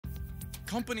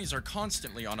Companies are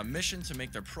constantly on a mission to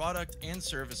make their product and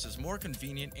services more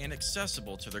convenient and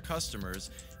accessible to their customers,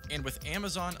 and with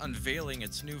Amazon unveiling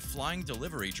its new flying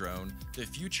delivery drone, the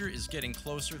future is getting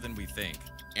closer than we think.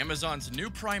 Amazon's new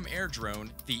Prime Air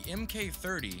drone, the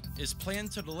MK30, is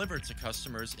planned to deliver to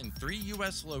customers in 3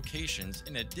 US locations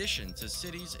in addition to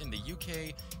cities in the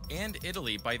UK and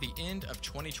Italy by the end of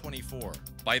 2024.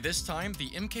 By this time, the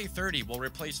MK30 will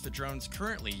replace the drones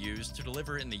currently used to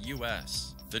deliver in the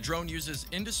US. The drone uses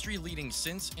industry-leading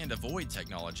Sense and Avoid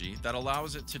technology that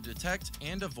allows it to detect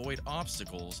and avoid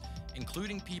obstacles,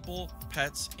 including people,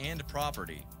 pets, and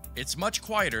property. It's much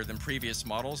quieter than previous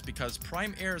models because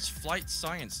Prime Air's flight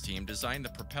science team designed the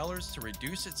propellers to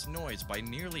reduce its noise by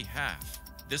nearly half.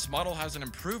 This model has an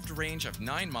improved range of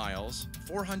 9 miles,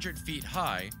 400 feet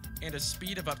high, and a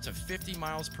speed of up to 50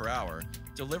 miles per hour,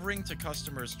 delivering to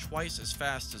customers twice as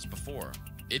fast as before.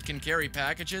 It can carry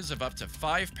packages of up to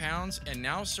 5 pounds and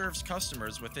now serves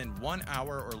customers within 1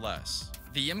 hour or less.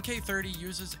 The MK30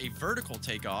 uses a vertical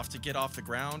takeoff to get off the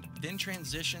ground, then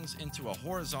transitions into a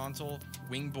horizontal,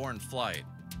 wing-borne flight.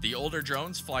 The older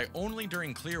drones fly only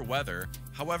during clear weather,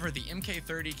 however the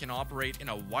MK30 can operate in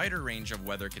a wider range of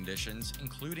weather conditions,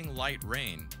 including light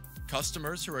rain.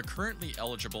 Customers who are currently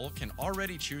eligible can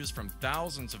already choose from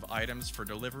thousands of items for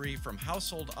delivery, from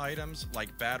household items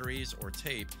like batteries or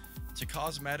tape to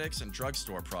cosmetics and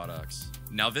drugstore products.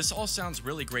 Now this all sounds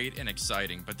really great and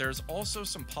exciting, but there's also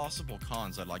some possible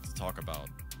cons I'd like to talk about.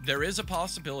 There is a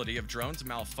possibility of drones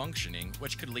malfunctioning,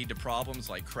 which could lead to problems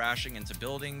like crashing into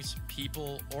buildings,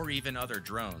 people, or even other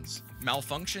drones.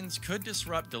 Malfunctions could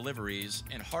disrupt deliveries,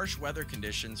 and harsh weather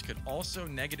conditions could also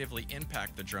negatively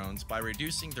impact the drones by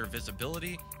reducing their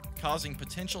visibility, causing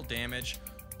potential damage,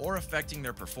 or affecting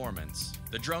their performance.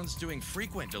 The drones doing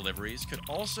frequent deliveries could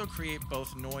also create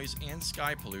both noise and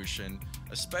sky pollution,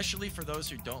 especially for those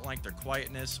who don't like their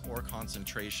quietness or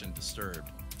concentration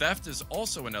disturbed. Theft is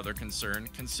also another concern,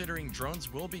 considering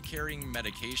drones will be carrying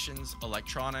medications,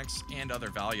 electronics, and other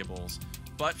valuables,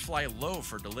 but fly low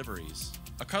for deliveries.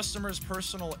 A customer's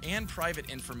personal and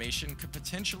private information could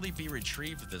potentially be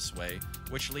retrieved this way,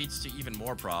 which leads to even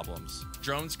more problems.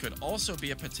 Drones could also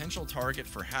be a potential target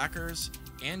for hackers,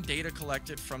 and data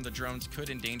collected from the drones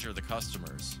could endanger the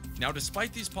customers. Now,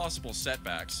 despite these possible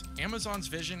setbacks, Amazon's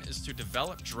vision is to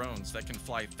develop drones that can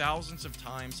fly thousands of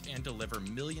times and deliver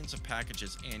millions of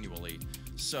packages annually.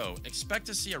 So, expect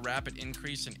to see a rapid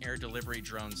increase in air delivery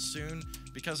drones soon,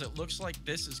 because it looks like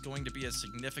this is going to be a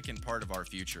significant part of our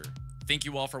future. Thank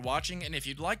you all for watching, and if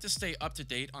you'd like to stay up to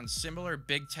date on similar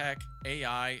big tech,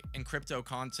 AI, and crypto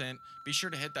content, be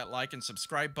sure to hit that like and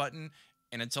subscribe button,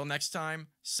 and until next time,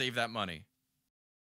 save that money.